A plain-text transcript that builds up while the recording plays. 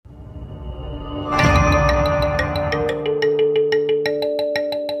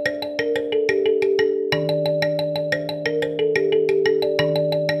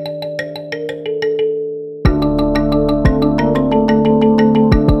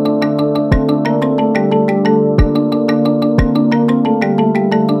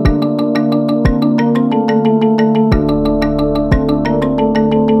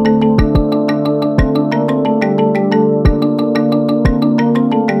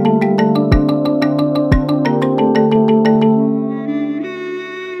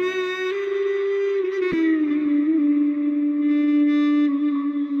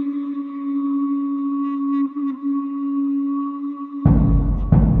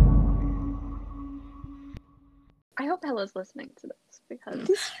hope Bella's listening to this because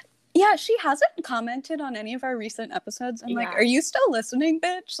yeah, she hasn't commented on any of our recent episodes. I'm like, Yeah. are you still listening,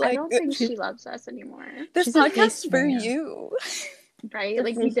 bitch? I Like, don't think she loves us anymore. this She's a podcast's fake for fan. you. Right? She's a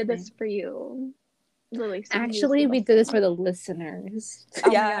Like, we fake did this fan. for you. Lily, so Actually, we did this for the listeners.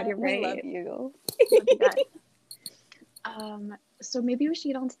 Oh yeah, my God, you're we right. love you. Love you guys. So maybe we should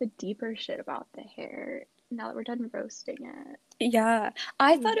get on to the deeper shit about the hair now that we're done roasting it. Yeah,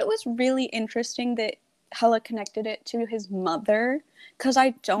 I thought it was really interesting that Hella connected it to his mother, because I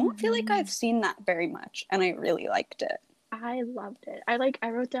don't feel like I've seen that very much, and I really liked it. I loved it. I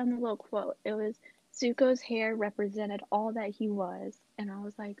wrote down the little quote. It was, Zuko's hair represented all that he was, and I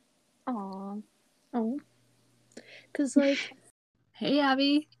was like, aw. Oh. Because, like, hey,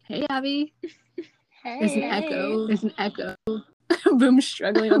 Abby. Hey, Abby. Hey. There's an echo. There's an echo. Boom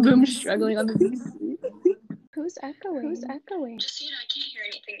struggling on the VC. Who's echoing? Just so you know, I can't hear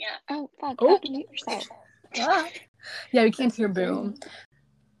anything yet. Oh, fuck. Oh. Mute yourself. Yeah, we can't hear Boom.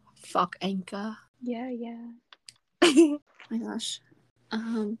 Fuck Anka. Yeah. Oh my gosh.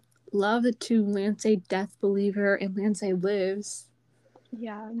 Love the two Lanse Death Believer and Lanse Lives.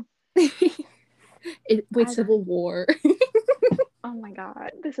 Yeah. Civil War. Oh my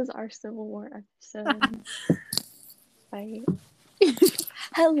God. This is our Civil War episode. Right.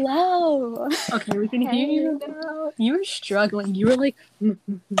 Hello. Okay, we can hear you now. You were struggling. You were like,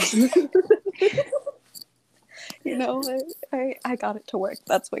 You know, I got it to work.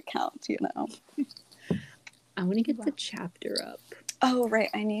 That's what counts, you know. I want to get the chapter up. Oh, right.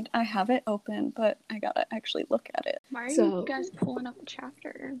 I have it open, but I gotta actually look at it. Why are you guys pulling up a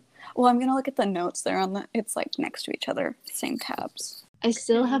chapter? Well, I'm gonna look at the notes. They're on it's like next to each other, same tabs. I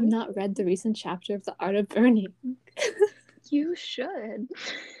still have not read the recent chapter of The Art of Burning. You should.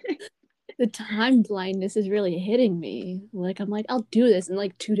 The time blindness is really hitting me. Like, I'm like, I'll do this, and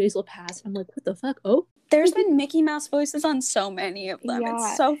like 2 days will pass. I'm like, what the fuck? Oh, There's been Mickey Mouse voices on so many of them. Yeah.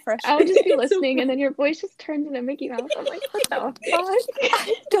 It's so frustrating. I would just be listening, and then your voice just turns into Mickey Mouse. I'm like, what the fuck?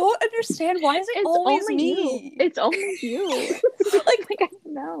 I don't understand. Why is it It's always only me? you. It's only you. like I don't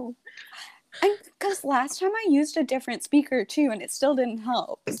know. Because last time I used a different speaker too, and it still didn't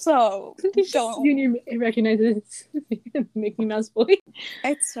help. So don't. Junior recognizes Mickey Mouse voice.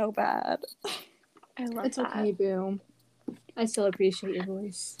 It's so bad. I love It's that. okay, Boom. I still appreciate your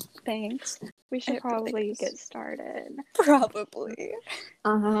voice. Thanks. We should It probably really is. get started. Probably.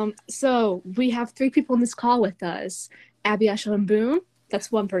 So we have 3 people in this call with us. Abby, Ashel, and Boom.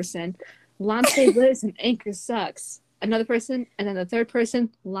 That's one person. Lanse Lives and Anchor Sucks. Another person, and then the third person,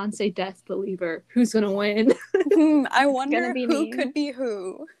 Lanse Death Believer. Who's gonna win? I wonder Gonna be who me. could be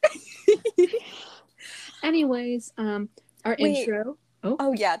who. Anyways, our intro.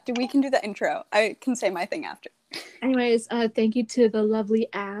 Oh yeah, we can do the intro. I can say my thing after. Anyways, thank you to the lovely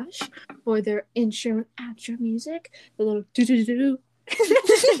Ash for their intro and outro music. The little do-do-do-do.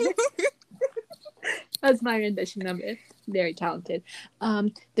 That's my rendition of it. Very talented.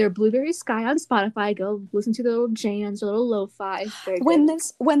 They're Blueberry Sky on Spotify. Go listen to the little jams, a little lo-fi. Very When good.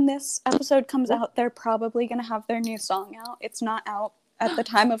 this episode comes out, they're probably gonna have their new song out. It's not out at the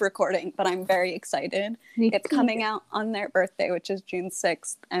time of recording, but I'm very excited. It's coming out on their birthday, which is June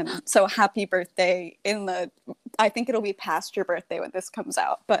 6th. And so happy birthday I think it'll be past your birthday when this comes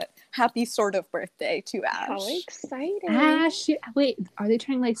out, but happy sort of birthday to Ash. How exciting. Ash, wait, are they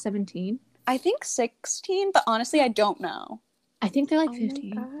turning like 17? I think 16, but honestly, I don't know. I think they're like Oh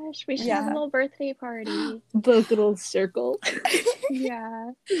 15. my gosh, we should have a little birthday party. The little circle.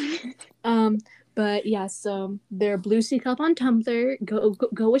 Yeah. But yeah, so they're Blue Sea Cup on Tumblr.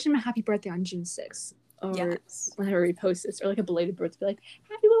 Go wish them a happy birthday on June 6th. Or Yes. whenever we post this, or like a belated birthday, be like,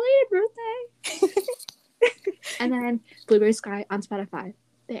 happy belated birthday. And then Blueberry Sky on Spotify.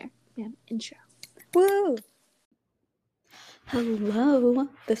 There, bam, intro. Woo! Hello,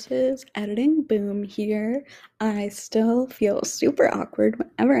 this is Editing Boom here. I still feel super awkward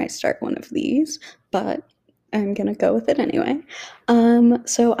whenever I start one of these, but I'm gonna go with it anyway.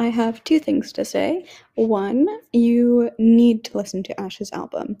 So I have 2 things to say. One, you need to listen to Ash's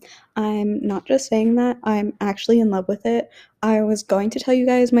album. I'm not just saying that, I'm actually in love with it. I was going to tell you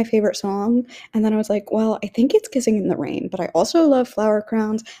guys my favorite song, and then I was like, well, I think it's Kissing in the Rain, but I also love Flower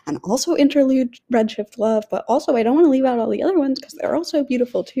Crowns, and also Interlude Redshift Love, but also I don't want to leave out all the other ones because they're also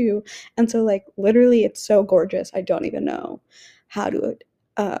beautiful too. And so, like, literally, it's so gorgeous, I don't even know how to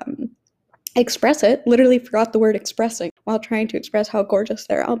express it. Literally forgot the word expressing while trying to express how gorgeous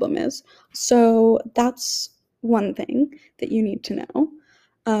their album is. So that's one thing that you need to know.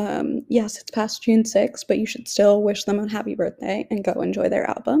 Yes, it's past June 6th, but you should still wish them a happy birthday and go enjoy their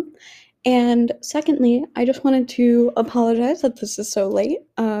album. And secondly, I just wanted to apologize that this is so late.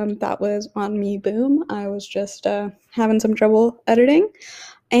 That was on me, Boom. I was just having some trouble editing.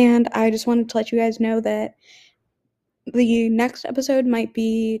 And I just wanted to let you guys know that the next episode might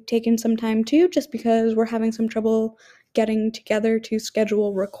be taking some time too, just because we're having some trouble getting together to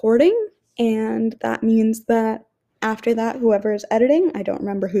schedule recording. And that means that after that, whoever is editing, I don't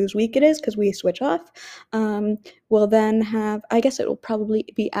remember whose week it is because we switch off, will then have, I guess it will probably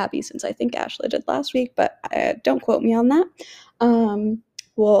be Abby since I think Ashley did last week, but don't quote me on that.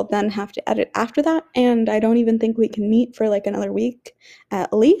 We'll then have to edit after that, and I don't even think we can meet for like another week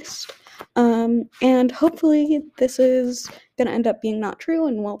at least. And hopefully this is going to end up being not true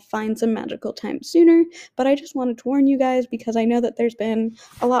and we'll find some magical time sooner. But I just wanted to warn you guys because I know that there's been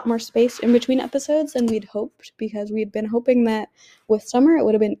a lot more space in between episodes than we'd hoped, because we'd been hoping that with summer it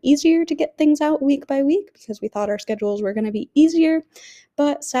would have been easier to get things out week by week because we thought our schedules were going to be easier.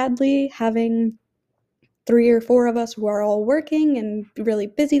 But sadly, having 3 or 4 of us who are all working and really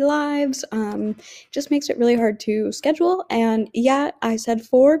busy lives just makes it really hard to schedule. And yeah, I said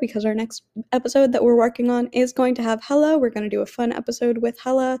 4 because our next episode that we're working on is going to have Hella. We're going to do a fun episode with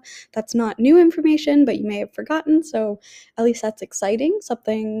Hella. That's not new information, but you may have forgotten, so at least that's exciting,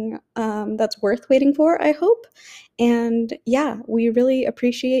 something that's worth waiting for, I hope. And yeah, we really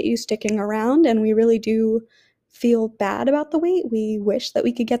appreciate you sticking around, and we really do feel bad about the wait. We wish that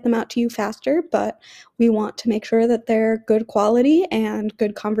we could get them out to you faster, but we want to make sure that they're good quality and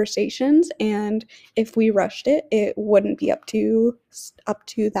good conversations, and if we rushed it, it wouldn't be up to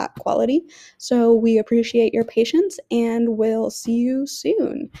that quality. So we appreciate your patience, and we'll see you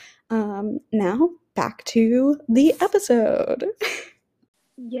soon. Now back to the episode.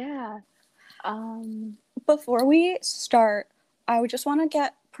 Yeah. Before we start, I would just want to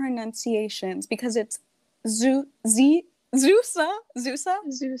get pronunciations because it's Zusa. Zusa.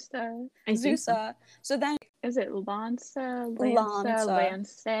 So then Is it Lanse? Lanse.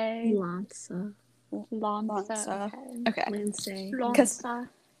 Okay. Lanse.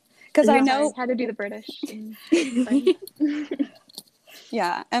 Because I know how to do the British.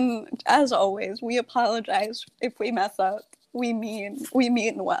 Yeah, and as always, we apologize if we mess up. We mean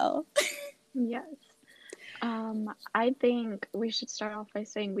well. Yes. I think we should start off by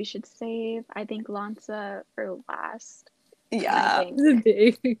saying we should save, I think, Lanse for last. Yeah.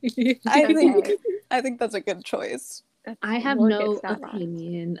 I think that's a good choice. I have no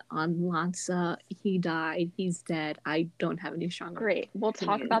opinion on Lanse. He died. He's dead. I don't have any strong Great. We'll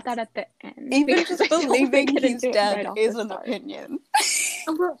talk about that at the end. Even just believing he's dead is an opinion.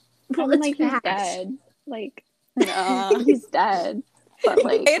 Well, like he's dead. Like, no. He's dead. But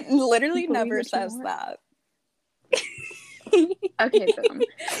like, it literally never says that. Okay, boom.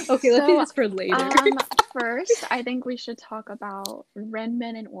 Okay, let's do this for later. First, I think we should talk about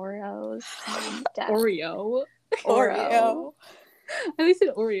Renmin and Oreo's death. Oreo. I always said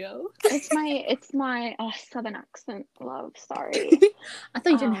Oreo. It's my southern accent, love. Sorry. I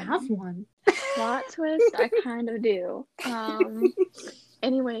thought you didn't have one. Plot twist, I kind of do.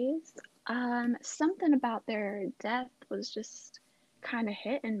 Anyways, something about their death was just kind of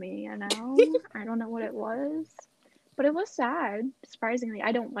hitting me, you know? I don't know what it was, but it was sad. Surprisingly,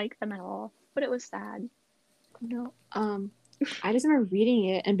 I don't like them at all, but it was sad. No, I just remember reading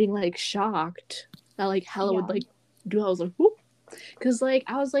it and being like shocked that like Hella would like do. I was like, whoop, because like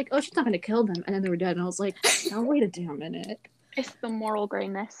I was like, oh, she's not gonna kill them, and then they were dead, and I was like, now wait a damn minute. It's the moral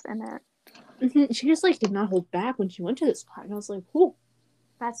grayness in it. Mm-hmm. She just like did not hold back when she went to this part, and I was like, whoa,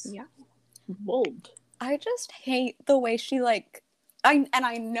 that's bold. I just hate the way she like.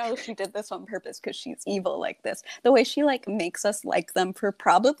 I know she did this on purpose because she's evil like this. The way she like makes us like them for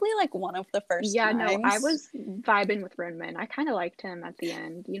probably like one of the first times. No, I was vibing with Renmin. I kind of liked him at the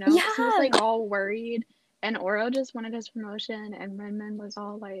end, you know? Yeah. He was like all worried, and Oro just wanted his promotion, and Renmin was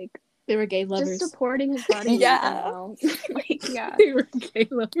all like, they were gay lovers. Just supporting his buddy. Yeah. You know? Like, yeah. They were gay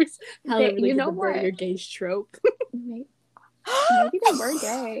lovers. Hella really you know the what? your gays trope. Maybe they were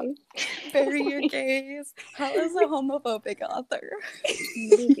gay. Bury your gays. How is a homophobic author?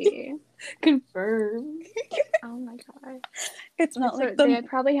 Maybe. Confirmed. Oh my god. It's not like they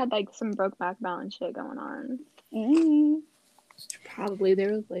probably had like some Brokeback Mountain shit going on. Mm-hmm. Probably they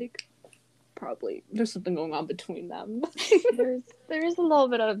were like, there's something going on between them. There's a little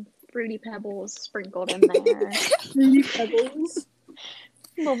bit of Fruity Pebbles sprinkled in there. Fruity Pebbles.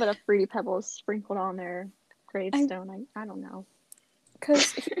 A little bit of Fruity Pebbles sprinkled on their gravestone. I don't know.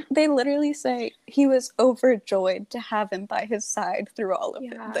 Because they literally say he was overjoyed to have him by his side through all of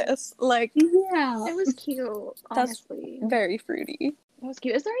this. Like, yeah. It was cute, honestly. That's very fruity. It was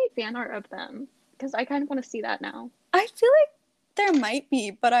cute. Is there any fan art of them? Because I kind of want to see that now. I feel like There might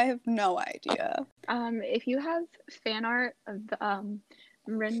be, but I have no idea. If you have fan art of the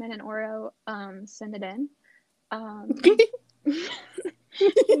Rinmen and Oro, send it in.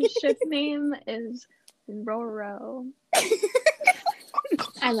 The ship name is Roro.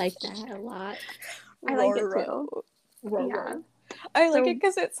 I like that a lot. I like it too. Roro. Yeah. I like it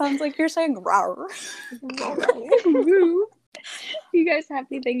because it sounds like you're saying rawr. Roro. You guys have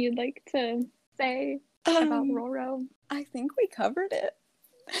anything you'd like to say about Roro? I think we covered it.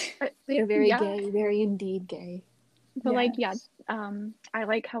 They're very Yeah. gay, very indeed gay. But like, yeah, I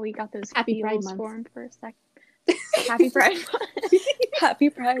like how we got those Happy Pride feels Month. formed for a sec. Happy Pride Month. Happy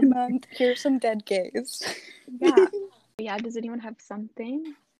Pride Month. Here's some dead gays. Yeah. Yeah, does anyone have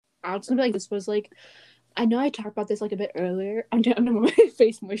something? I was gonna be like, this was like, I know I talked about this like a bit earlier. I'm doing my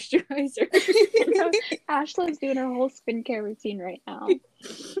face moisturizer. Ashley's doing her whole skincare routine right now.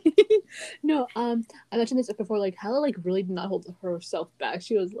 No, I mentioned this before, like Hella like really did not hold herself back.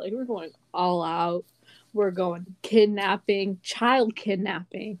 She was like, we're going all out. We're going child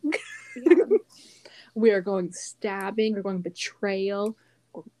kidnapping. Yeah. We are going stabbing, we're going betrayal,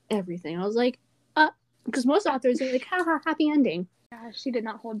 everything. I was like, because most authors are like, haha, happy ending. Yeah, she did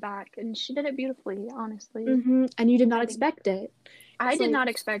not hold back, and she did it beautifully, honestly. Mm-hmm. And you did not expect it. I did not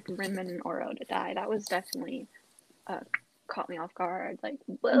expect Rinmen and Oro to die. That was definitely caught me off guard. Like,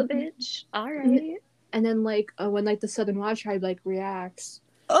 well, bitch, all right. And then like when like the Southern Watch tribe like reacts,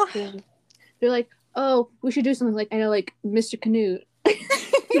 Oh. they're like, oh, we should do something. Like I know, like Mr. Canute,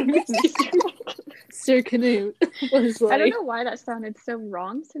 Sir Canute was like. I don't know why that sounded so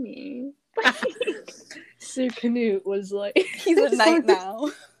wrong to me. Sir Canute was like, he's a knight now.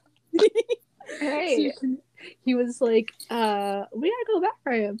 Hey, he was like, we gotta go back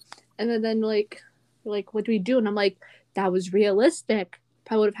for him. And then like, what do we do? And I'm like, that was realistic.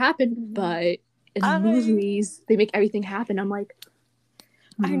 Probably would have happened, but in the movies, they make everything happen. I'm like,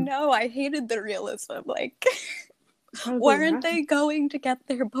 I know, I hated the realism. Like, weren't they going to get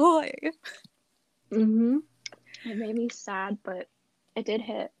their boy? Mm-hmm. it made me sad, but it did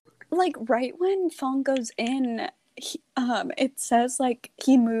hit. Like, right when Fong goes in, it says, like,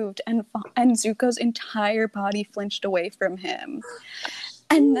 he moved and Zuko's entire body flinched away from him.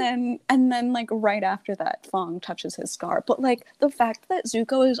 And then, like, right after that, Fong touches his scar. But, like, the fact that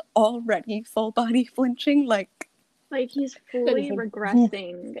Zuko is already full body flinching, like he's fully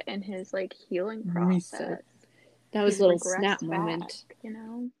regressing in his, like, healing process. That was a little snap moment. You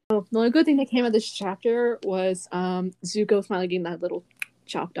know? Oh, the only good thing that came out of this chapter was Zuko finally getting that little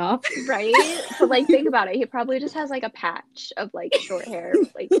chopped off. Right? But, like, think about it. He probably just has, like, a patch of, like, short hair,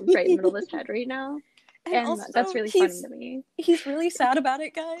 like, right in the middle of his head right now. And also, that's really funny to me. He's really sad about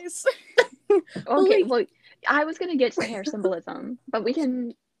it, guys. Okay, well, I was going to get to the hair symbolism, but we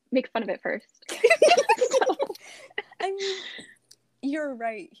can make fun of it first. So. I mean, you're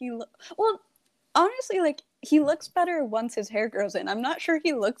right. Well, honestly, like, he looks better once his hair grows in. I'm not sure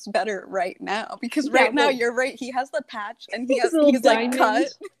he looks better right now, because now you're right. He has the patch and he's like cut.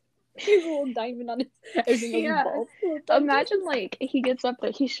 He's a little diamond on his head. Yeah. Imagine, like, he gets up,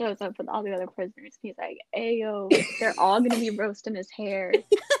 he shows up with all the other prisoners, and he's like, "Ayo, they're all gonna be roasting his hair."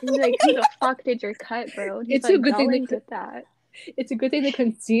 He's like, "Who the fuck did your cut, bro?" And he's it's like, a good thing they did that. It's a good thing they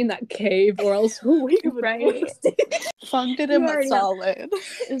couldn't see in that cave, or else who would have right? Fong did him a solid.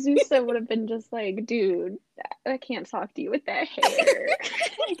 Zusa would have been just like, "Dude, I can't talk to you with that hair.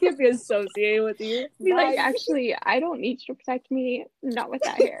 I can't be associated with you." Be like, actually, I don't need you to protect me. Not with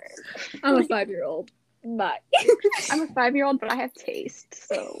that hair. I'm a 5-year-old. Bye. I'm a 5-year-old, but I have taste,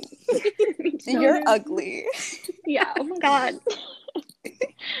 so you're ugly. Yeah. Oh my god.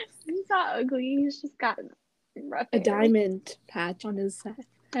 He's not ugly. He's just got rough hair. A diamond patch on his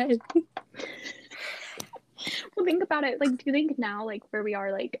head. Well, think about it. Like, do you think now, like, where we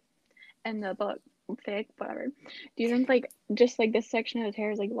are, like, in the book, fic, whatever, do you think, like, just, like, this section of his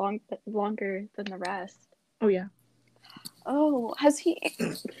hair is, like, longer than the rest? Oh, yeah. Oh, has he... I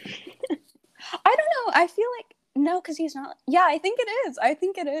don't know. I feel like... No, because he's not... Yeah, I think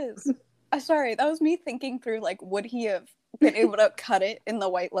it is. Sorry, that was me thinking through, like, would he have been able to cut it in the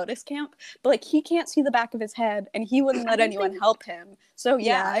White Lotus camp? But, like, he can't see the back of his head, and he wouldn't let anyone help him. So,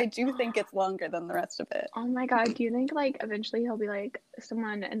 yeah, I do think it's longer than the rest of it. Oh my god, do you think, like, eventually he'll be like,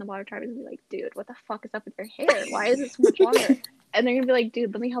 someone in the water tribe is gonna be like, "Dude, what the fuck is up with your hair? Why is it so much longer?" And they're gonna be like,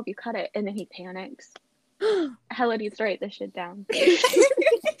 "Dude, let me help you cut it." And then he panics. Hella needs to write this shit down.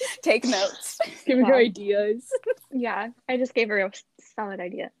 Take notes. Give her ideas. Yeah, I just gave her a solid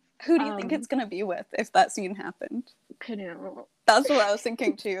idea. Who do you think it's gonna be with if that scene happened? Canoe. That's what I was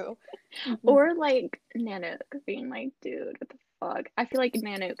thinking too. Or like Nanook being like, "Dude, what the fuck?" I feel like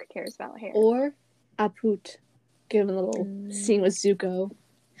Nanook cares about hair. Or Aput. Give him a little scene with Zuko.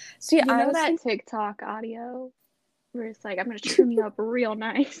 See, You I know was that thinking, TikTok audio where it's like, I'm gonna trim you up real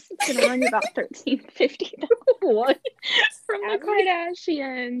nice. It's gonna run you about $13.50 What? from the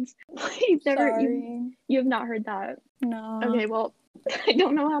Kardashians. You have not heard that. no. Okay, well, I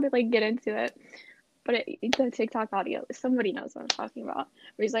don't know how to like get into it, but the TikTok audio, somebody knows what I'm talking about.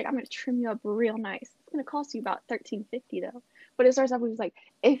 Where he's like, I'm gonna trim you up real nice. It's gonna cost you about $13.50 though. But it starts off with like,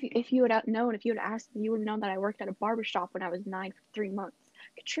 if you would have known, if you would have asked me, you would have known that I worked at a barbershop when I was 9 for 3 months.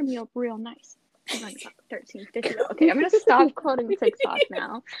 I could trim you up real nice. It's like about $13.50 though. Okay, I'm gonna stop quoting TikTok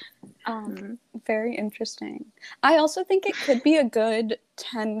now. Very interesting. I also think it could be a good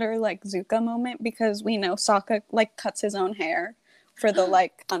tender like Zuko moment because we know Sokka like cuts his own hair for the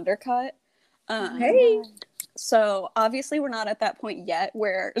like undercut. Hey. So obviously we're not at that point yet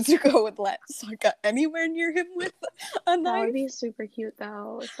where Zuko would let Sokka anywhere near him with a That knife. would be super cute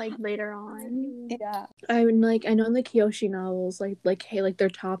though. It's like later on. Yeah. I mean, like, I know in the Kyoshi novels, like, hey, like, their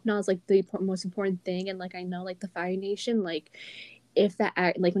top knot is, like, the most important thing, and, like, I know, like, the Fire Nation, like, if that,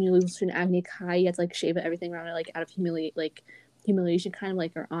 like, when you lose to an Agni Kai, you have to, like, shave everything around it, like, out of humiliation, kind of,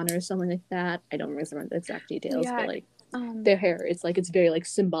 like, or honor or something like that. I don't remember the exact details, Yeah, but, like, their hair, it's, like, it's very, like,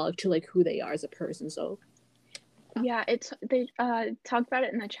 symbolic to, like, who they are as a person, so. Yeah, they talked about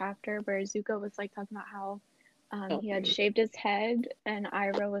it in the chapter where Zuko was like talking about how he had shaved his head, and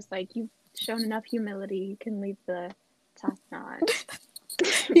Iroh was like, "You've shown enough humility. You can leave the top knot."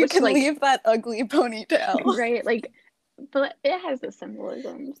 You Which, can like, leave that ugly ponytail. right? Like, but it has the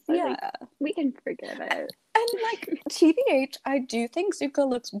symbolism, so Yeah. like, we can forgive it. And like TBH, I do think Zuko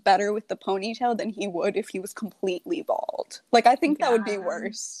looks better with the ponytail than he would if he was completely bald. Like I think that would be Yeah.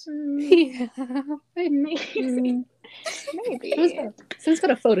 worse. Yeah. Maybe. Maybe. Someone's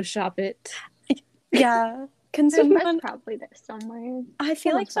gotta Photoshop it. Yeah. Can That's someone probably there somewhere. I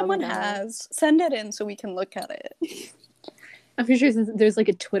feel like someone Someone's photograph. has. Send it in so we can look at it. I'm pretty sure there's like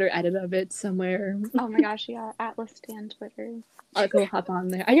a Twitter edit of it somewhere. Oh my gosh, yeah, Atlas Stan Twitter. I'll go hop on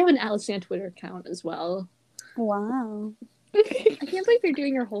there. I have an Atlas Stan Twitter account as well. Wow. I can't believe you're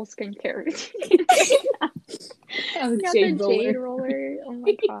doing your whole skincare routine. Oh, You got jade the roller. jade roller. Oh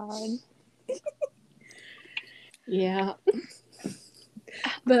my god. Yeah.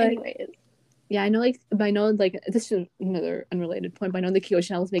 But anyways, yeah, I know like this is another unrelated point, but I know the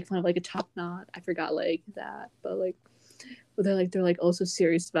Kyoshi novels make fun of like a top knot. I forgot like that, but like they're like also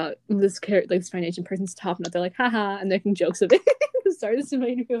serious about this character, like this Fire Nation person's top knot. They're like, haha, and making jokes of it. Sorry, this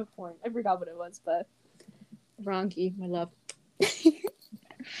reminded me of a point. I forgot what it was, but Ronki, my love.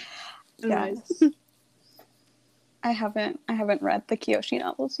 Yeah. I haven't read the Kyoshi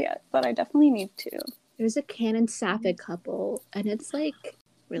novels yet, but I definitely need to. There's a canon sapphic couple, and it's like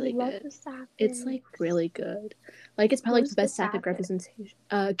really good. It's like really good. Like it's probably like the best sapphic representation.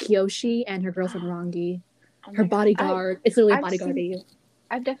 Kyoshi and her girlfriend Rongi. Her bodyguard. It's literally a bodyguard to you.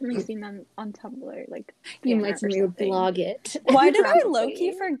 I've definitely seen them on Tumblr. Like you might see me blog it. Why did I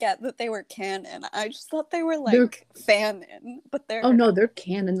low-key forget that they were canon? I just thought they were like fanon, but they're they're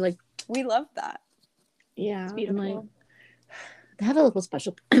canon. Like we love that. Yeah, it's beautiful. And, like, they have a little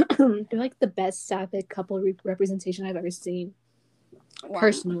special. They're like the best sapphic couple representation I've ever seen. Wow.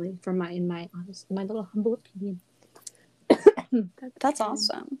 Personally, from my little humble opinion. That's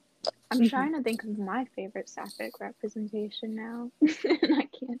awesome. I'm trying to think of my favorite sapphic representation now, and I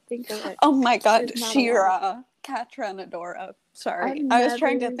can't think of it. Oh my god, Shira, Catra, and Adora. Sorry, I was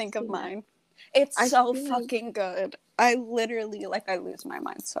trying to think of mine. It's so fucking good. I literally I lose my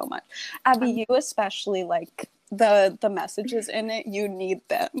mind so much. Abby, you especially like the messages in it. You need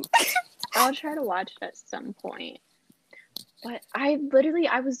them. I'll try to watch it at some point. But I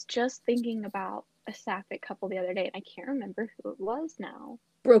was just thinking about a sapphic couple the other day, and I can't remember who it was now.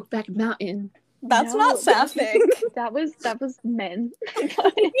 Brokeback Mountain. That's not sapphic. That was men.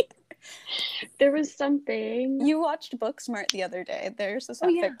 There was something. You watched Booksmart the other day. There's a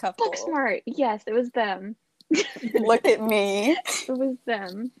sapphic couple. Booksmart. Yes, it was them. Look at me. It was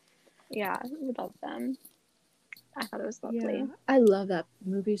them. Yeah, we love them. I thought it was lovely. Yeah, I love that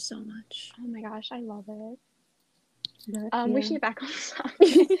movie so much. Oh my gosh, I love it. But, we should get back on the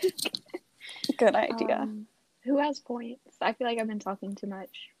topic. Good idea. Who has points? I feel like I've been talking too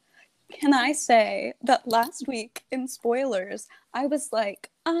much. Can I say that last week in spoilers, I was like,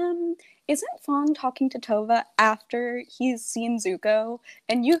 isn't Fawn talking to Tova after he's seen Zuko?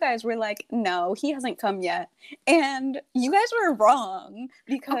 And you guys were like, no, he hasn't come yet. And you guys were wrong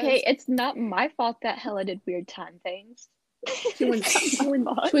because okay, it's not my fault that Hella did weird time things. She was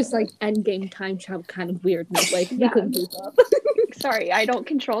like endgame time travel kind of weirdness. Like we couldn't keep up. Sorry, I don't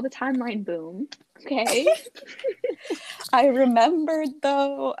control the timeline boom. Okay. I remembered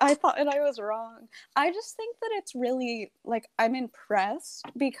though. I thought I was wrong. I just think that it's really like I'm impressed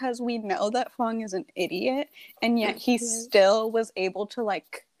because we know that Fong is an idiot and yet he still was able to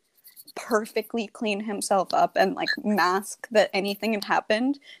like perfectly clean himself up and like mask that anything had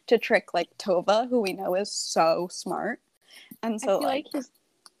happened to trick like Tova, who we know is so smart. And so I feel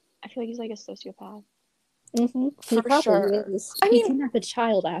like he's like a sociopath. Mm-hmm. For sure. I mean, he kidnapped a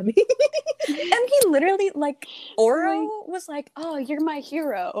child, Abby. And he literally like Oro was like, "Oh, you're my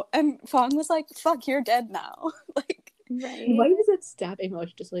hero," and Fong was like, "Fuck, you're dead now." Like, Right. Why is that stab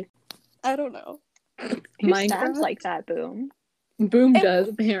emoji just like I don't know. Who stabs like that, Boom? Boom does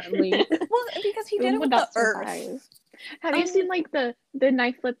apparently. Well, because he did it with the earth. Have you seen like the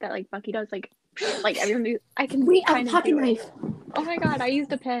knife flip that like Bucky does? Like everyone do. I can Wait, kind a of pocket do it. knife. Oh my god, I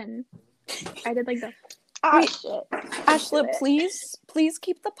used a pen. I did like the. Wait, Shit. Ashla, please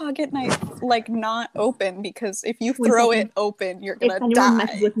keep the pocket knife like not open because if you 1 throw second. it open, you're If gonna anyone die.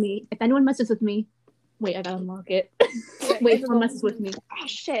 messes with me, wait, I gotta unlock it. Wait, if anyone messes with me. Oh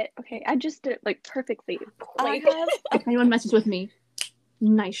shit. Okay, I just did it like perfectly. I If anyone messes with me,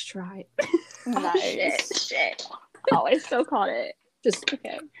 nice try. Nice. Shit. Oh, I so caught it. Just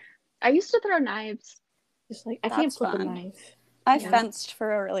Okay. I used to throw knives. Just like I can't That's flip a fun. knife. I fenced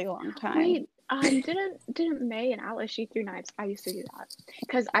for a really long time. Wait, didn't May and Atlas she threw knives? I used to do that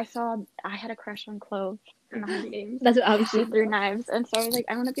because I had a crush on Clove in the Hunger Games. That's what obviously She threw knives, and so I was like,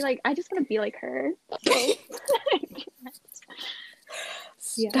 I want to be like her.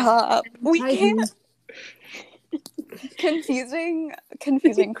 So. Stop. We can't. Confusing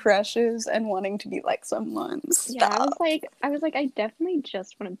crushes and wanting to be like someone. Stop. Yeah, I was like, I definitely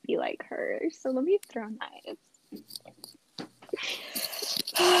just want to be like her. So let me throw knives.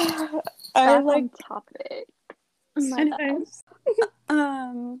 I like on topic. Anyways.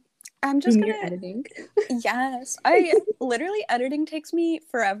 I'm just gonna editing. Yes. I literally editing takes me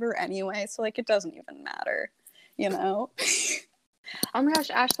forever anyway, so like it doesn't even matter, you know? Oh my gosh,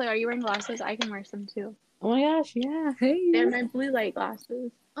 Ashley, are you wearing glasses? I can wear some too. Oh my gosh, yeah. Hey. They're my blue light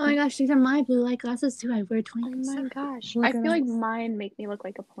glasses. Oh my gosh, these are my blue light glasses too. I wear 20. Oh my gosh. Look I at feel like us. mine make me look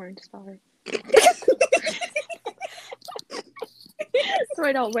like a porn star. So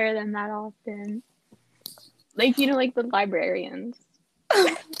I don't wear them that often. Like, you know, like the librarians.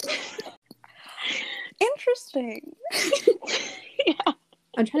 Interesting. Yeah.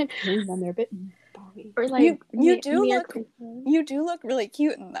 I'm trying to clean them. They're a bit boggy. Or like you do look really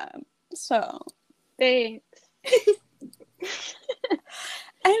cute in them. So thanks.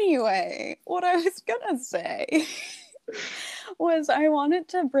 Anyway, what I was gonna say was I wanted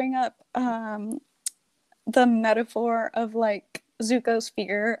to bring up the metaphor of like Zuko's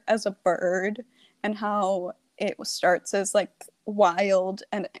fear as a bird and how it starts as like wild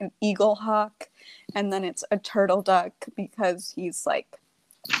and an eagle hawk and then it's a turtle duck because he's like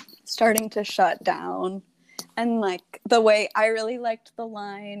starting to shut down. And like the way I really liked the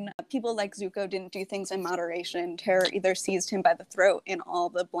line, people like Zuko didn't do things in moderation. Terror either seized him by the throat in all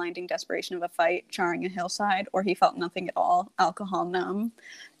the blinding desperation of a fight, charring a hillside, or he felt nothing at all, alcohol numb.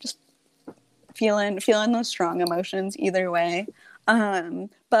 Just feeling those strong emotions either way.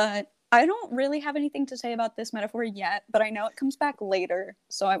 But I don't really have anything to say about this metaphor yet, but I know it comes back later,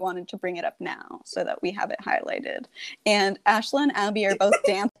 so I wanted to bring it up now so that we have it highlighted. And Ashla and Abby are both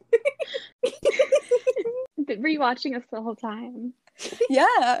dancing. Were you watching us the whole time?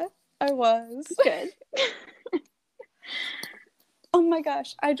 Yeah, I was. Good. Oh my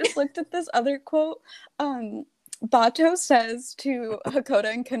gosh, I just looked at this other quote. Bato says to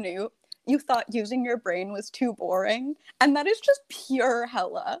Hakoda and Canute, "You thought using your brain was too boring," and that is just pure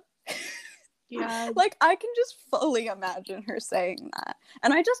hella. Yeah. Like I can just fully imagine her saying that,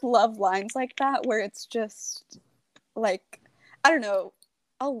 and I just love lines like that where it's just like, I don't know,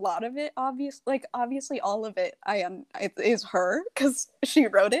 a lot of it obviously all of it it is her because she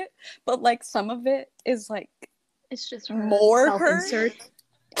wrote it, but like some of it is like it's just her. More self-insert.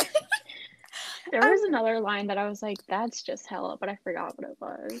 There was another line that I was like, that's just hella, but I forgot what it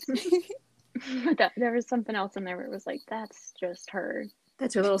was. There was something else in there where it was like, that's just her.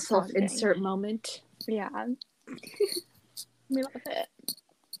 That's her little self-insert moment. Yeah. We love it.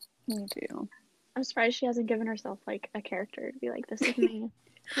 Me too. I'm surprised she hasn't given herself like a character to be like, this is me.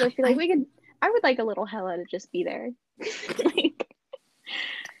 I feel like I would like a little Hella to just be there. Like,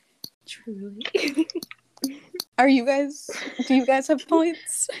 truly. Do you guys have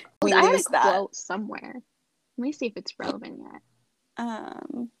points? I had a quote somewhere. Let me see if it's relevant yet.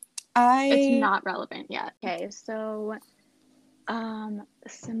 It's not relevant yet. Okay, so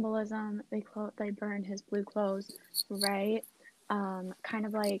symbolism, they burn his blue clothes, right? Kind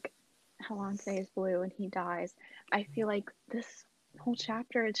of like how Lanse is blue and he dies. I feel like this whole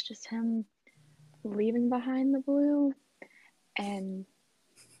chapter, it's just him leaving behind the blue, and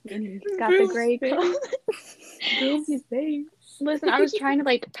he's got the gray clothes. His face. Listen, I was trying to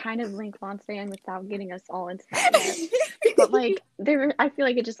like kind of link Lanse in without getting us all into that yet. But like I feel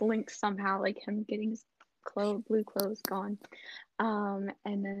like it just links somehow, like him getting his blue clothes gone. And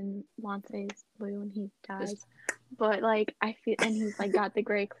then Lance's blue and he dies. But like I feel, and he's like got the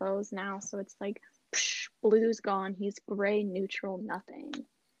gray clothes now, so it's like psh, blue's gone, he's gray, neutral, nothing.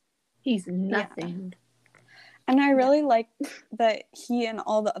 He's nothing. And I really like that he and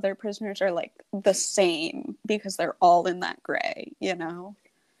all the other prisoners are like the same because they're all in that gray, you know?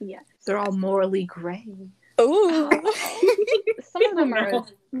 Yes. They're all morally gray. Ooh. Some of them are a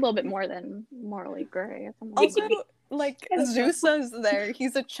little bit more than morally gray. Also, like, Zeus is there.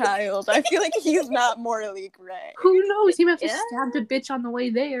 He's a child. I feel like he's not morally gray. Who knows? He might have stabbed a bitch on the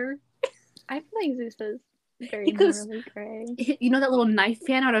way there. I feel like Zeus is very morally gray. You know that little knife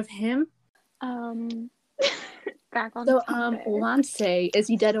fan out of him? Back on so, Lanse, is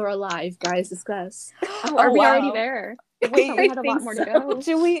he dead or alive? Guys, discuss. Are we already there? Wait, we had a lot more to go.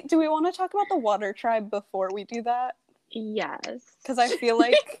 Do we want to talk about the water tribe before we do that? Yes. Because I feel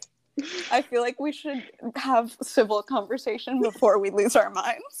like we should have civil conversation before we lose our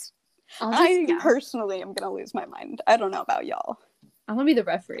minds. I personally am gonna lose my mind. I don't know about y'all. I'm gonna be the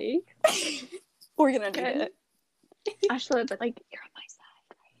referee. We're gonna need it. Actually, but like you're on my side,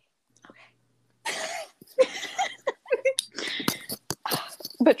 right? Okay.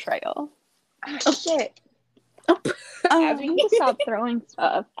 Betrayal. Oh shit. I need to stop throwing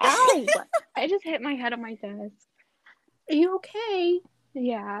stuff. Ow! I just hit my head on my desk. Are you okay?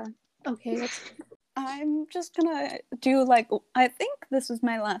 Yeah. Okay. I'm just gonna do like, I think this is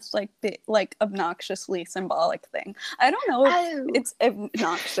my last like bit, like obnoxiously symbolic thing. I don't know if it's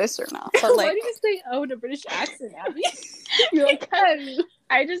obnoxious or not, but like. Why did you say "oh" in a British accent, Abby? You're like,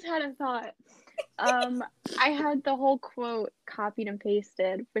 I just had a thought. I had the whole quote copied and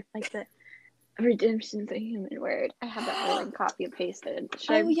pasted with like the redemption's a human word. I have that whole thing copied and pasted.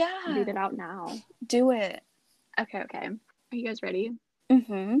 Should I read it out now? Do it. Okay. Are you guys ready?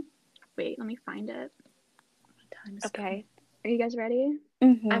 Mm-hmm. Wait, let me find it. Time is okay. coming. Are you guys ready?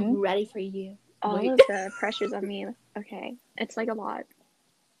 Mm-hmm. I'm ready for you. All of the pressure's on me. Okay. It's like a lot.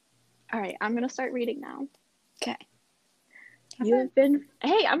 All right, I'm going to start reading now. Okay. You have been...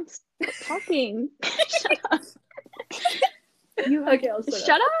 Hey, I'm talking. Shut up. I'll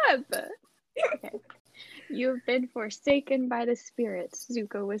shut up. Okay. You have been forsaken by the spirits,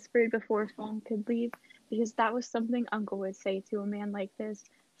 Zuko whispered before Fong could leave, because that was something Uncle would say to a man like this,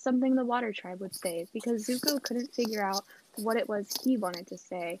 something the Water Tribe would say, because Zuko couldn't figure out what it was he wanted to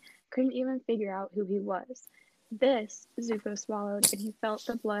say, couldn't even figure out who he was. This, Zuko swallowed, and he felt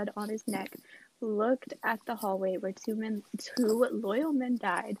the blood on his neck, looked at the hallway where two loyal men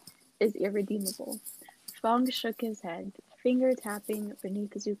died, is irredeemable. Fong shook his head, finger tapping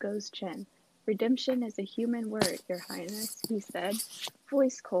beneath Zuko's chin. Redemption is a human word, Your Highness, he said.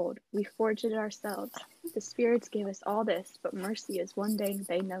 Voice cold, we forged it ourselves. The spirits gave us all this, but mercy is one thing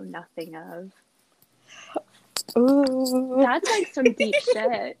they know nothing of. Ooh. That's like some deep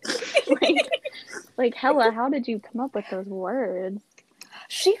shit. like Hella, how did you come up with those words?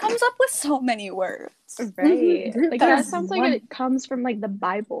 She comes up with so many words. Right. Like that sounds like it comes from like the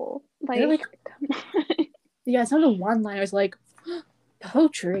Bible. Like come on. Yeah, some of the one-liners like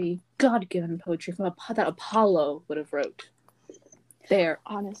poetry, God-given poetry from that Apollo would have wrote. There,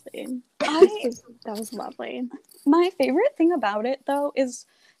 honestly, that was lovely. My favorite thing about it, though, is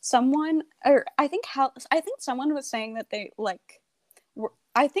someone was saying that they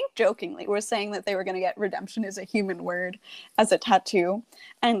I think jokingly was saying that they were going to get redemption is a human word as a tattoo,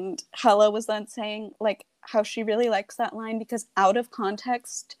 and Hella was then saying like how she really likes that line because out of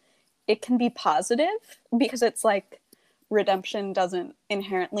context, it can be positive because it's like. Redemption doesn't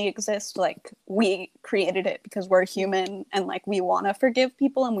inherently exist. Like we created it because we're human and like we want to forgive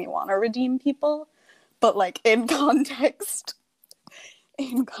people and we want to redeem people, but like in context.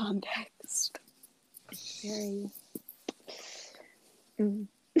 Very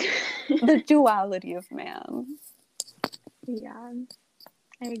the duality of man. Yeah,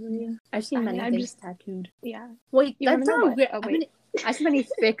 I agree. I've seen many things tattooed. Yeah. Wait, you that's not weird. Oh, wait. I've seen many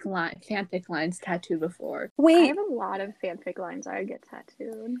fanfic lines tattooed before. Wait. I have a lot of fanfic lines I would get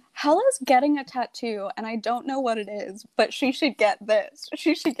tattooed. Hella's getting a tattoo, and I don't know what it is, but she should get this.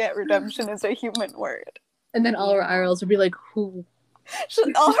 She should get redemption as a human word. And then all her IRLs would be like, who?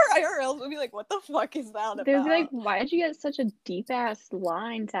 All her IRLs would be like, what the fuck is that about? They'd be like, why did you get such a deep-ass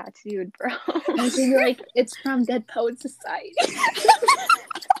line tattooed, bro? And she'd be like, it's from Dead Poets Society.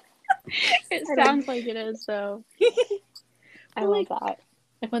 It sounds like it is, though. I love that.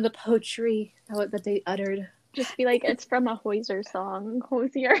 Like when the poetry that they uttered. Just be like, it's from a Hozier song.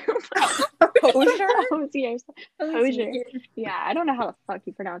 Hosier. Hosier? Hosier. Hosier. Yeah, I don't know how the fuck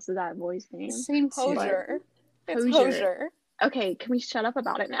he pronounces that boy's name. Same Hosier. It's Hosier. Hosier. Okay, can we shut up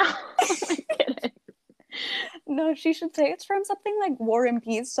about it now? I'm kidding. No, she should say it's from something like War and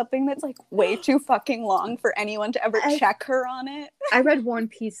Peace, something that's like way too fucking long for anyone to ever check her on it. I read War and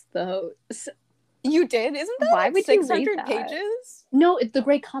Peace though. You did? Isn't that Why like would you 600 read that? pages? No, it's The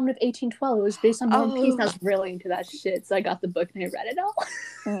Great Comet of 1812. It was based on War and Peace. I was really into that shit, so I got the book and I read it all.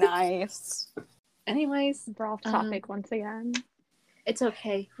 Nice. Anyways, We're off topic once again. it's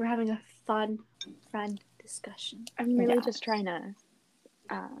okay. We're having a fun friend discussion. I'm really just trying to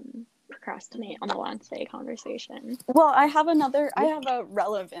procrastinate on the Lanse conversation. Well, I have a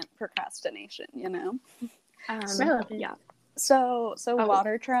relevant procrastination, you know? Relevant. Yeah. So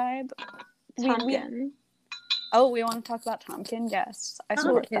Water Tribe. Tomkin. We want to talk about Tomkin? Yes. I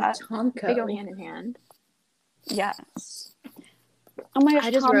support that. They go hand in hand. Yes. Oh my gosh,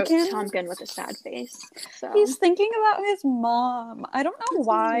 I just Tomkin? wrote Tomkin with a sad face. So He's thinking about his mom. I don't know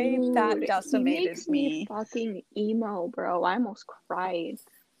why that decimated he makes me fucking emo, bro. I almost cried.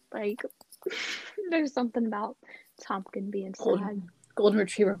 Like, there's something about Tomkin being sad. Golden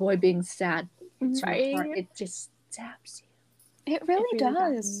Retriever boy being sad. Right? It just zaps you. It really does.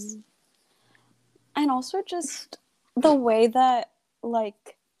 does. And also just the way that,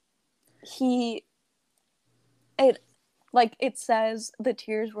 like, it says the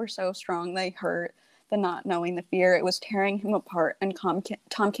tears were so strong they hurt, the not knowing, the fear, it was tearing him apart, and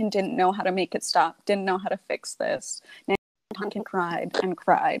Tomkin didn't know how to make it stop, didn't know how to fix this. And Tomkin cried and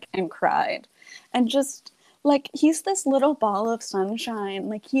cried and cried. And just, like, he's this little ball of sunshine.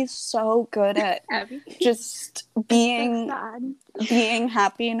 Like, he's so good at just being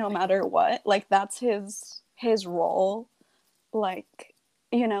happy no matter what. Like, that's his role. Like,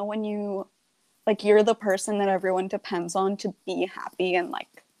 you know, when you're the person that everyone depends on to be happy and,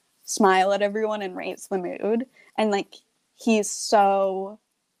 like, smile at everyone and raise the mood. And, like, he's so,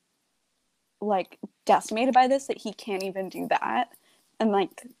 like, decimated by this that he can't even do that. And,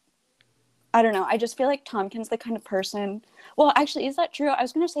 like, I don't know. I just feel like Tomkin's the kind of person... Well, actually, is that true? I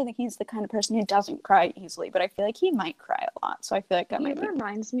was going to say that he's the kind of person who doesn't cry easily, but I feel like he might cry a lot. So I feel like that might be... He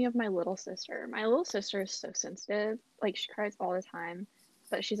reminds me of my little sister. My little sister is so sensitive. Like, she cries all the time,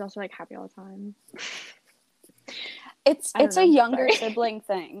 but she's also, like, happy all the time. It's a younger sibling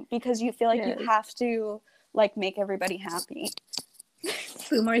thing, because you feel like you have to, like, make everybody happy.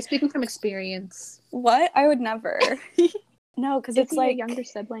 Boom, are you speaking from experience? What? I would never. No, because it's like a younger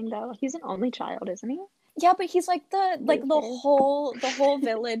sibling though. He's an only child, isn't he? Yeah, but he's like the whole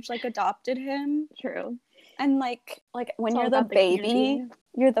village like adopted him. True. And like when you're the baby,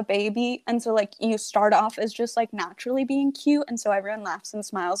 you're the baby, and so like you start off as just like naturally being cute, and so everyone laughs and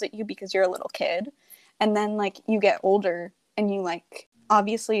smiles at you because you're a little kid. And then like you get older and you like,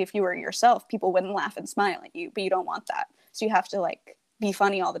 obviously if you were yourself, people wouldn't laugh and smile at you, but you don't want that. So you have to like be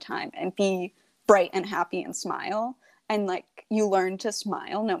funny all the time and be bright and happy and smile. And, like, you learn to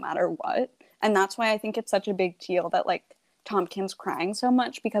smile no matter what. And that's why I think it's such a big deal that, like, Tomkin's crying so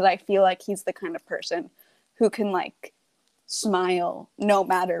much, because I feel like he's the kind of person who can, like, smile no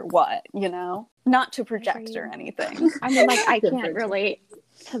matter what, you know? Not to project or anything. I mean, like, I can't relate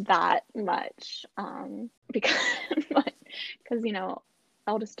to that much, because, you know,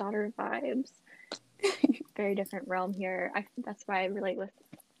 eldest daughter vibes. Very different realm here. That's why I relate with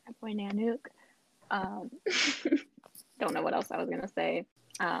my boy Nanook. Don't know what else I was gonna say.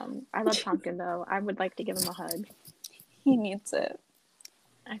 I love Tomkin though. I would like to give him a hug. He needs it.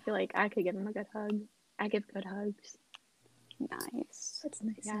 I feel like I could give him a good hug. I give good hugs. Nice. That's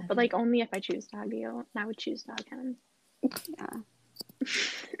nice. Yeah, but like only if I choose to hug you. And I would choose to hug him.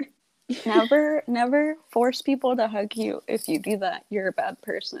 Yeah. Never force people to hug you. If you do that, you're a bad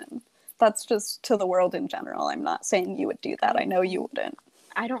person. That's just to the world in general. I'm not saying you would do that. I know you wouldn't.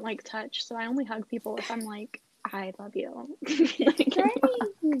 I don't like touch, so I only hug people if I'm like, I love you.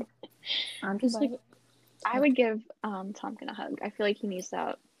 I'm just like, I would give Tomkin a hug. I feel like he needs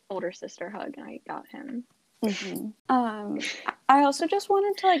that older sister hug, and I got him. Mm-hmm. I also just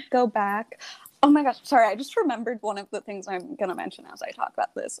wanted to like go back. Oh my gosh, sorry, I just remembered one of the things I'm gonna mention as I talk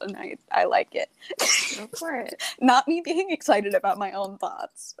about this, and I like it. Go for it. Not me being excited about my own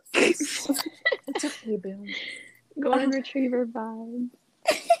thoughts. It's okay, Boom. Golden Retriever vibes.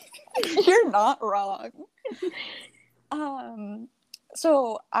 You're not wrong.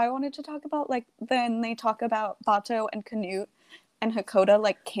 So I wanted to talk about like then they talk about Bato and Canute and Hakoda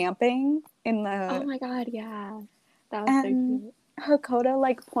like camping in the. Oh my god, yeah, that was so cute. Hakoda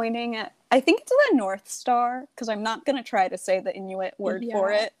like pointing at I think it's the North Star, because I'm not going to try to say the Inuit word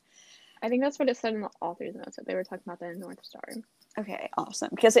for Yeah. it. I think that's what it said in the author's notes, that they were talking about the North Star. Okay, awesome.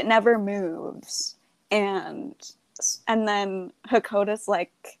 Because it never moves. And then Hakoda's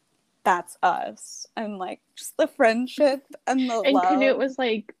like, that's us. And like, just the friendship and the And love. Canute was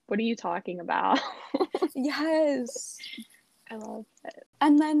like, what are you talking about? Yes. I love it.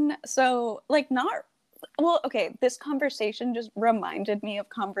 And then, so, like, okay, this conversation just reminded me of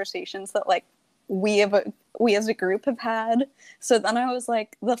conversations that, like, we as a group have had. So then I was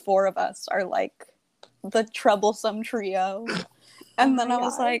like, the four of us are, like, the troublesome trio. And then I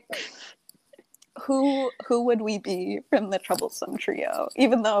was like, who would we be from the troublesome trio?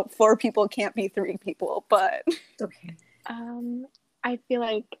 Even though 4 people can't be 3 people, but... Okay. I feel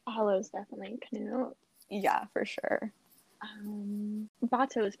like Hello's definitely Canute. Yeah, for sure.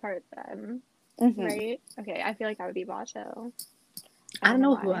 Bato is part of them, right? Okay, I feel like I would be Bato. I don't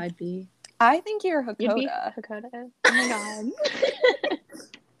know who why. I'd be. I think you're Hakoda. You'd be Hakoda. Oh my god.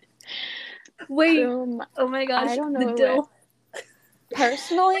 Wait. Boom. Oh my gosh. I don't The know. dill.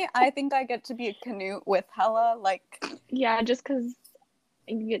 Personally, I think I get to be a Canute with Hella, like... Yeah, just because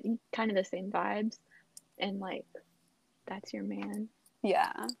you get kind of the same vibes, and like, that's your man.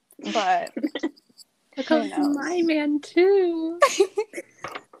 Yeah, but... Hakoda's my man too.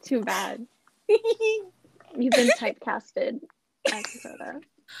 Too bad. You've been typecasted as Hakoda.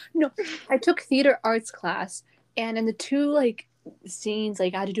 No, I took theater arts class, and in the 2 like scenes,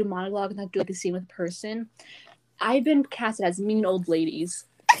 like I had to do a monologue and I had to do like a scene with a person. I've been casted as mean old ladies.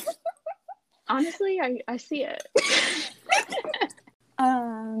 Honestly, I see it.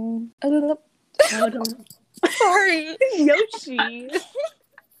 Sorry. Yoshi.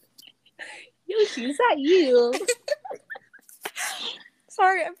 Yoshi, is that you?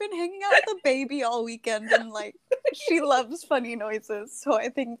 Sorry, I've been hanging out with a baby all weekend, and like she loves funny noises, so I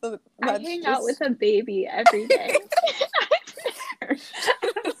think that I hang out with a baby every day. I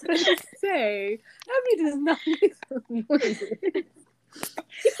was going to say, Abby does not make those noises.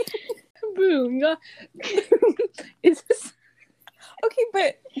 Boom. Is this... Okay,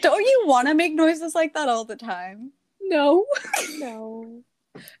 but don't you want to make noises like that all the time? No. No.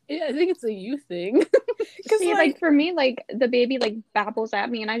 Yeah, I think it's a you thing. See, like for me, like the baby like babbles at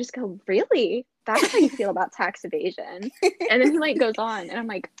me, and I just go, "Really? That's how you feel about tax evasion?" And then he like goes on, and I'm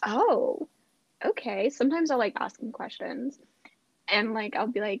like, "Oh, okay." Sometimes I'll like ask him questions, and like I'll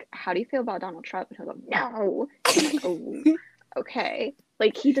be like, "How do you feel about Donald Trump?" And he'll go, "No." I'm like, "Oh, okay."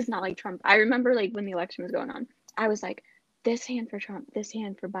 Like he does not like Trump. I remember like when the election was going on, I was like, "This hand for Trump, this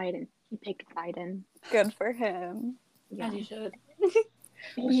hand for Biden." He picked Biden. Good for him. Yeah, As you should.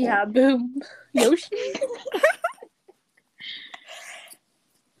 Yeah, boom. Yoshi.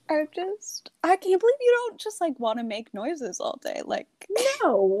 I can't believe you don't just like want to make noises all day. Like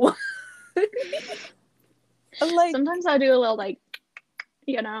No. like sometimes I'll do a little like,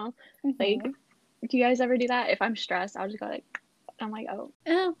 you know, mhm. like. Do you guys ever do that? If I'm stressed, I'll just go like, I'm like, oh,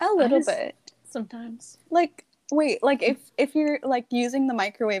 a little bit. Sometimes. Like wait, like if you're like using the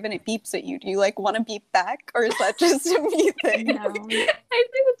microwave and it beeps at you, do you like want to beep back, or is that just a me thing? no. I think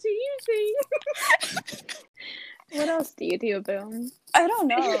it's a you thing. What else do you do, Boom? I don't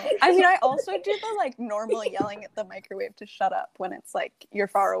know. I mean, I also do the like normal yelling at the microwave to shut up when it's like you're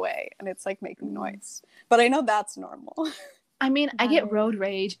far away and it's like making noise. But I know that's normal. I mean, I get Right. road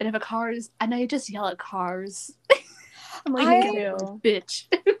rage, and if a car is, and I just yell at cars. I'm like, I "Get do. out, bitch."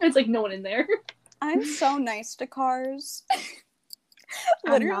 It's like no one in there. I'm so nice to cars.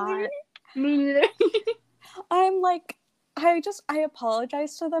 I'm Literally. not. I'm like, I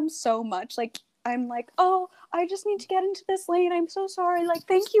apologize to them so much. Like, I'm like, oh, I just need to get into this lane. I'm so sorry. Like,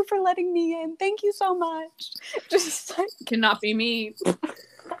 thank you for letting me in. Thank you so much. Just like, Cannot be me.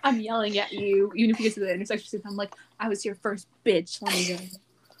 I'm yelling at you. Even if you get to the intersection, I'm like, I was here first, bitch. Let me go.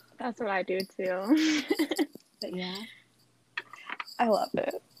 That's what I do too. But yeah. I love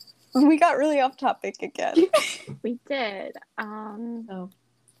it. We got really off topic again. We did. So,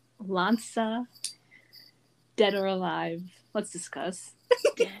 Lanse, dead or alive? Let's discuss.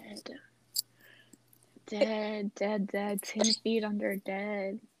 Dead. Dead. 10 feet under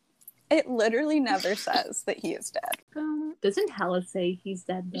dead. It literally never says that he is dead. Doesn't Hella say he's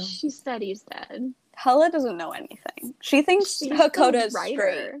dead though? She said he's dead. Hella doesn't know anything. She thinks She's Hakoda the is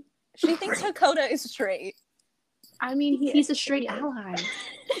writer. straight. She thinks Hakoda is straight. I mean, He's a straight ally.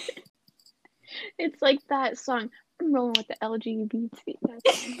 It's like that song, I'm rolling with the LGBT.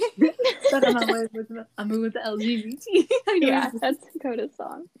 But I'm with the LGBT. I know Yeah, that's Dakota's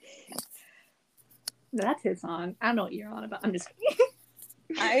song. that's his song. I don't know what you're on about. I'm just kidding.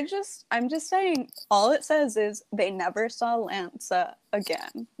 I'm just saying, all it says is they never saw Lanse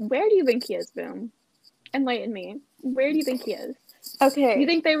again. Where do you think he is, Boom? Enlighten me. Where do you think he is? Okay. You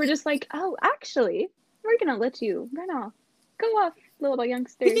think they were just like, oh, actually, we're gonna let you run off. Go off, little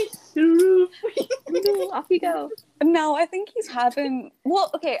youngster. Off you go. No, I think he's having.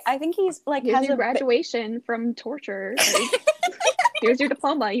 Well, okay, I think he's like Here's has your a graduation from torture. Like, here's your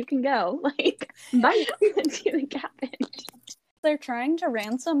diploma. You can go. Like, bye. What do you think happened? They're trying to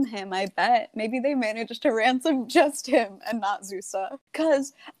ransom him, I bet. Maybe they managed to ransom just him and not Zusa.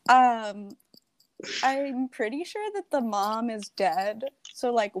 Because I'm pretty sure that the mom is dead.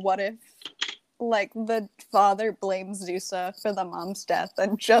 So, like, what if, like, the father blames Zusa for the mom's death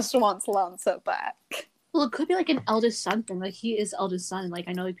and just wants Lanse back? Well, it could be like an eldest son thing. Like, he is eldest son. Like,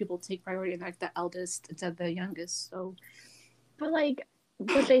 I know like, people take priority in like the eldest instead of the youngest. So, but like,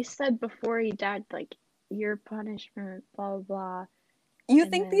 what they said before he died, like, your punishment, blah, blah, blah. You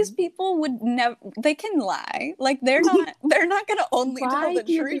think these people would never? They can lie. Like they're not gonna only tell the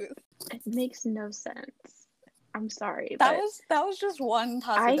truth. It makes no sense. I'm sorry. That was just one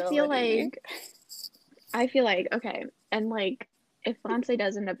possibility. I feel like okay, and like if Lanse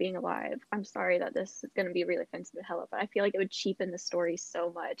does end up being alive, I'm sorry that this is gonna be really offensive to Hella, but I feel like it would cheapen the story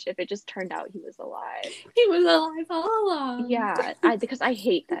so much if it just turned out he was alive. He was alive all along. Yeah, because I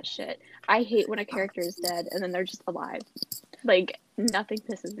hate that shit. I hate when a character is dead and then they're just alive. Like, nothing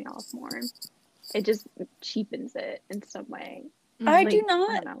pisses me off more. It just cheapens it in some way. I Like,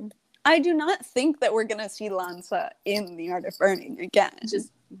 I do not think that we're gonna see Lanse in The Art of Burning again.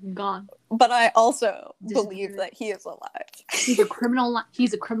 Just gone. But I also believe that he is alive. He's a criminal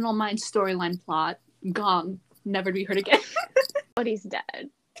mind storyline plot. Gone. Never to be heard again. But he's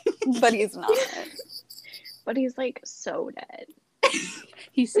dead. But he's not. But he's like so dead.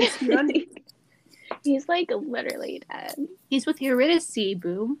 He's He's like literally dead. He's with Eurydice,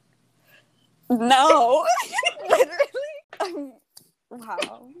 Boom. No. Literally.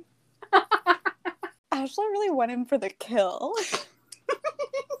 Wow. I actually really went in for the kill.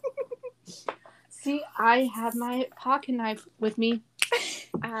 See, I have my pocket knife with me.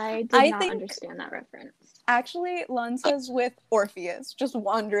 I did not understand that reference. Actually, Lance's with Orpheus, just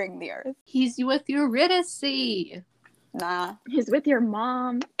wandering the earth. He's with Eurydice. Nah. He's with your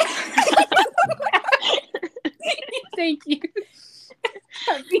mom. Thank you.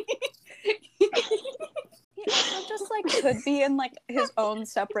 He also just like could be in like his own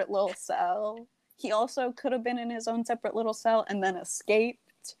separate little cell. He also could have been in his own separate little cell and then escaped.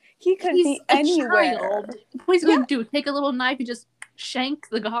 He could be anywhere. Child. What he's gonna do? Take a little knife and just shank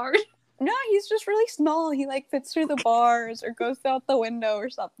the guard? No, he's just really small. He like fits through the bars or goes out the window or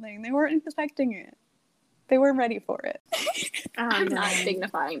something. They weren't expecting it. They weren't ready for it. I'm not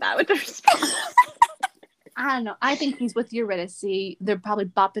dignifying that with the response. I don't know. I think he's with Eurydice. They're probably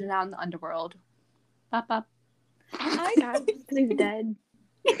bopping it out in the underworld. Bop bop. Because he's dead.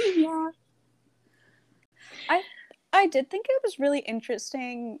 Yeah. I did think it was really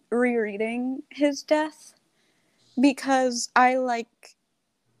interesting rereading his death because I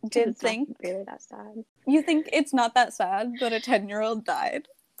did think not really that sad. You think it's not that sad that a 10-year-old died?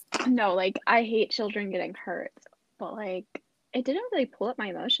 No, like I hate children getting hurt, but like it didn't really pull up my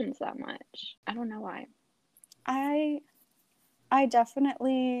emotions that much. I don't know why. I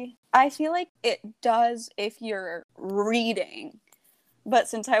definitely I feel like it does if you're reading, but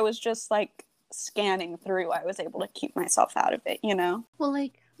since I was just like scanning through, I was able to keep myself out of it, you know? Well,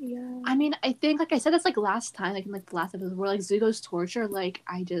 like, yeah. I mean, I think, like I said, that's like last time, like in like the last episode where like Zuko's torture, like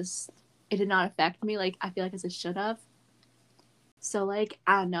it did not affect me, like I feel like as it should have. So like,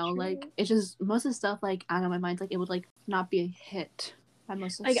 I don't know, like it's just most of the stuff, like I don't know, my mind's like it would like not be a hit by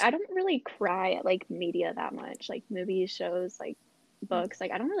most of like I don't really cry at like media that much, like movies, shows, like books.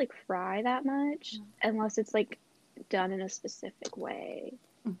 Like I don't really cry that much unless it's like done in a specific way.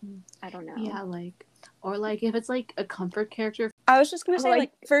 Mm-hmm. I don't know. Yeah, like, or like if it's like a comfort character. I was just gonna say,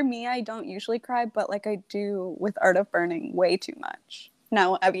 like for me, I don't usually cry, but like I do with Art of Burning way too much.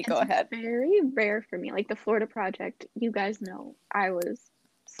 Now, Abby, go ahead. Very rare for me. Like the Florida Project, you guys know I was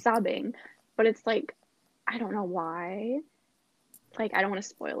sobbing, but it's like I don't know why. Like I don't want to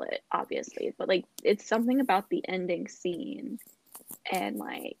spoil it, obviously, but like it's something about the ending scene, and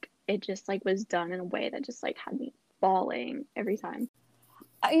like it just like was done in a way that just like had me bawling every time.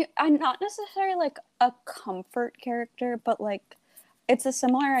 I'm not necessarily like a comfort character, but like it's a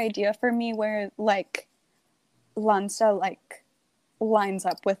similar idea for me where like Lanse like lines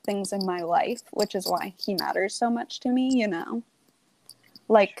up with things in my life, which is why he matters so much to me, you know?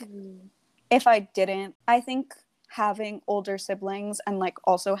 Like if I didn't, I think having older siblings and like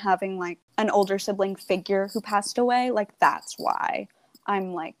also having like an older sibling figure who passed away, like that's why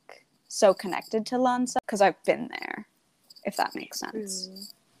I'm like so connected to Lanse because I've been there, if that makes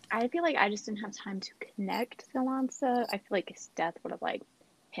sense. I feel like I just didn't have time to connect to Lanse. I feel like his death would have like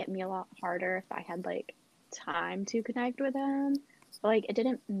hit me a lot harder if I had like time to connect with him. But like it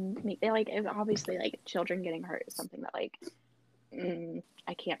didn't make it obviously like children getting hurt is something that like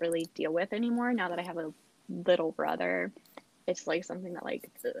I can't really deal with anymore now that I have a little brother. It's like something that like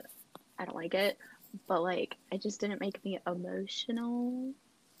I don't like it, but like it just didn't make me emotional.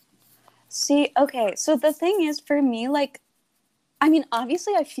 See, okay, so the thing is for me, like, I mean,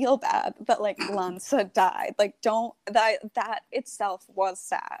 obviously I feel bad that like Lanse died. Like, don't that itself was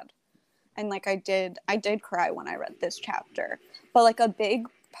sad. And like I did cry when I read this chapter. But like a big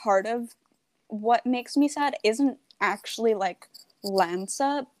part of what makes me sad isn't actually like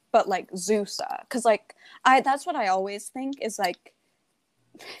Lanse, but like Zusa. Cause like that's what I always think is like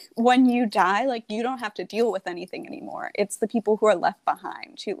when you die, like you don't have to deal with anything anymore. It's the people who are left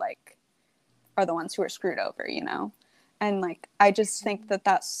behind who like are the ones who are screwed over, you know? And like I just think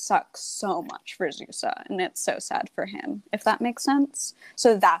that sucks so much for Zusa, and it's so sad for him, if that makes sense.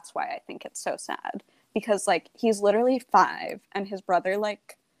 So that's why I think it's so sad, because like he's literally 5 and his brother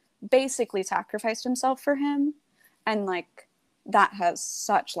like basically sacrificed himself for him, and like that has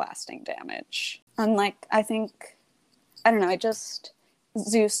such lasting damage. And like I think, I don't know, I just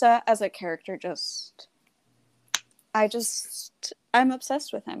Zusa as a character I'm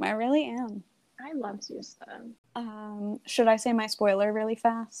obsessed with him. I really am. I love Zusa. Should I say my spoiler really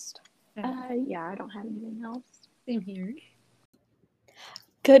fast? Yeah, I don't have anything else. Same here.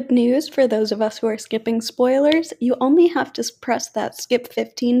 Good news for those of us who are skipping spoilers. You only have to press that skip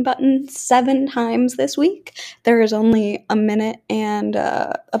 15 button 7 times this week. There is only a minute and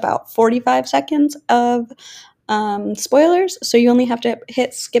about 45 seconds of spoilers, so you only have to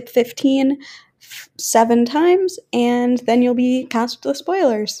hit skip 15 7 times, and then you'll be past the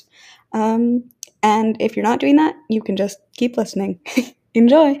spoilers. And if you're not doing that, you can just keep listening.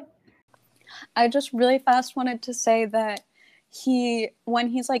 Enjoy! I just really fast wanted to say that when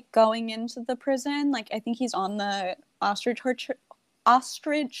he's like going into the prison, like I think he's on the ostrich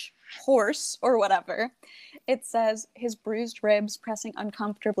horse or whatever, it says his bruised ribs pressing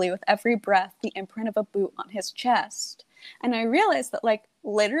uncomfortably with every breath, the imprint of a boot on his chest. And I realized that like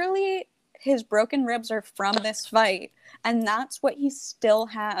literally his broken ribs are from this fight, and that's what he still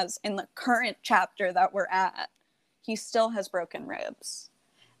has in the current chapter that we're at. He still has broken ribs.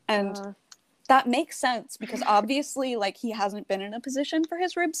 And that makes sense because obviously like he hasn't been in a position for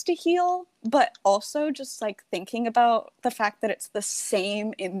his ribs to heal, but also just like thinking about the fact that it's the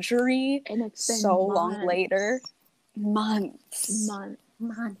same injury and it's been so months. long later. Months.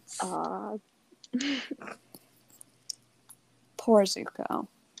 Poor Zuko.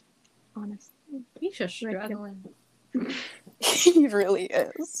 Honestly, He's just struggling. He really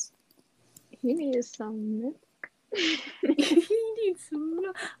is. He needs some milk. He needs some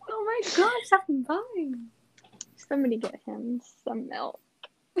milk. Oh my gosh, I'm fine. Somebody get him some milk.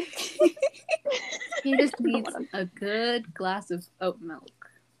 He just needs a good glass of oat milk.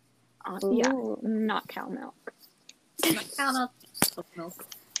 Yeah, not cow milk. Not cow milk, oat milk.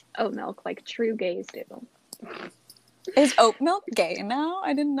 Oat milk, like true gays do. Is oat milk gay now?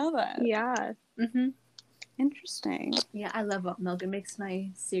 I didn't know that. Yeah. Mm-hmm. Interesting. Yeah, I love oat milk. It makes my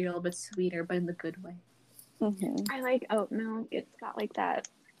cereal a bit sweeter, but in the good way. Mm-hmm. I like oat milk. It's got like that,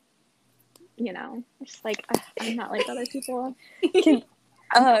 you know, just like I'm not like other people.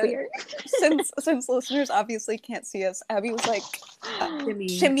 Weird. since listeners obviously can't see us, Abby was like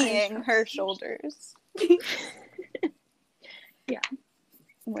shimmying her shoulders. Yeah.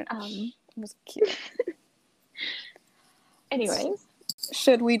 Which was cute. Anyways,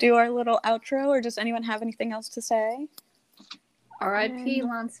 should we do our little outro, or does anyone have anything else to say? R.I.P.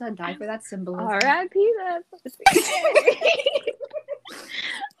 Lanse, die for that symbolism. R.I.P. that.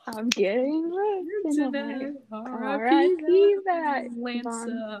 I'm getting rich tonight. R.I.P. that.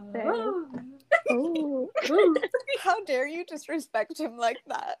 Lanse. Oh. How dare you disrespect him like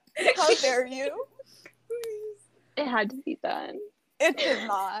that? How dare you? It had to be done. It did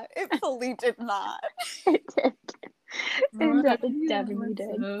not. It fully did not. It did. It definitely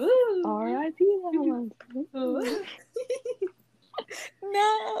did. R.I.P. that.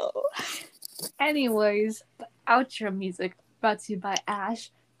 No. Anyways, the outro music brought to you by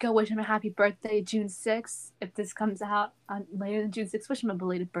Ash. Go wish him a happy birthday, June 6th. If this comes out on later than June 6th, wish him a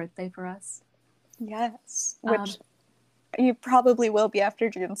belated birthday for us. Yes. Which you probably will be after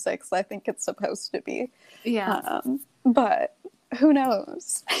June 6th. I think it's supposed to be. Yeah. But who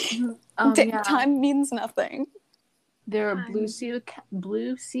knows? Yeah. Time means nothing. There are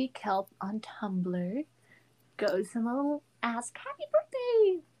Blue Sea Kelp on Tumblr. Go to them all. Ask happy birthday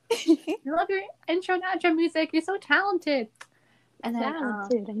I love your intro and outro music. You're so talented. And then,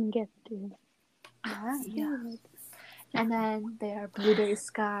 Talented and gifted. yeah. And then there are Blueberry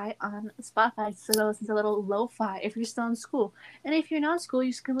Sky on Spotify, so those is a little lo-fi if you're still in school. And if you're not in school,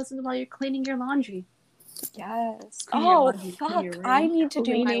 you can listen while you're cleaning your laundry. Yes. Clean your Oh, laundry, clean fuck. your room. I need to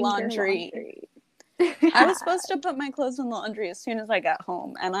do my Cleaning your laundry. I was supposed to put my clothes in the laundry as soon as I got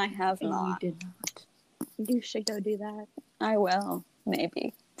home, and I have And you not. did not. You should go do that. I will,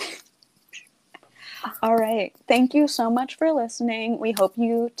 maybe. All right. Thank you so much for listening. We hope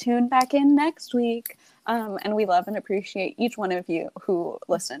you tune back in next week. And we love and appreciate each one of you who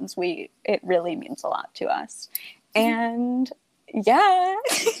listens. It really means a lot to us. And yeah.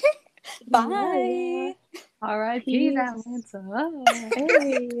 Bye. R.I.P. that Peace. Lanse.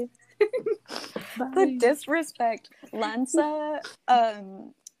 Hey. The disrespect.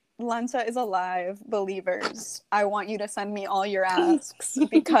 Lanse is alive, believers. I want you to send me all your asks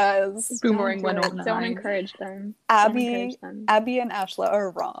because Boomerang Don't do it. 109. Don't encourage them. Abby Don't encourage them. and Ashla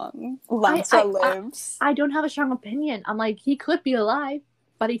are wrong. Lanse I- lives. I don't have a strong opinion. I'm like, he could be alive,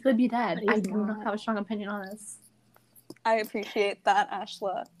 but he could be dead. But I he's do not not. have a strong opinion on this. I appreciate that,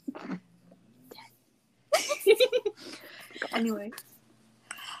 Ashla. Anyway.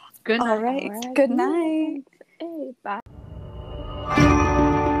 Good night. All right. Good night. Hey, bye.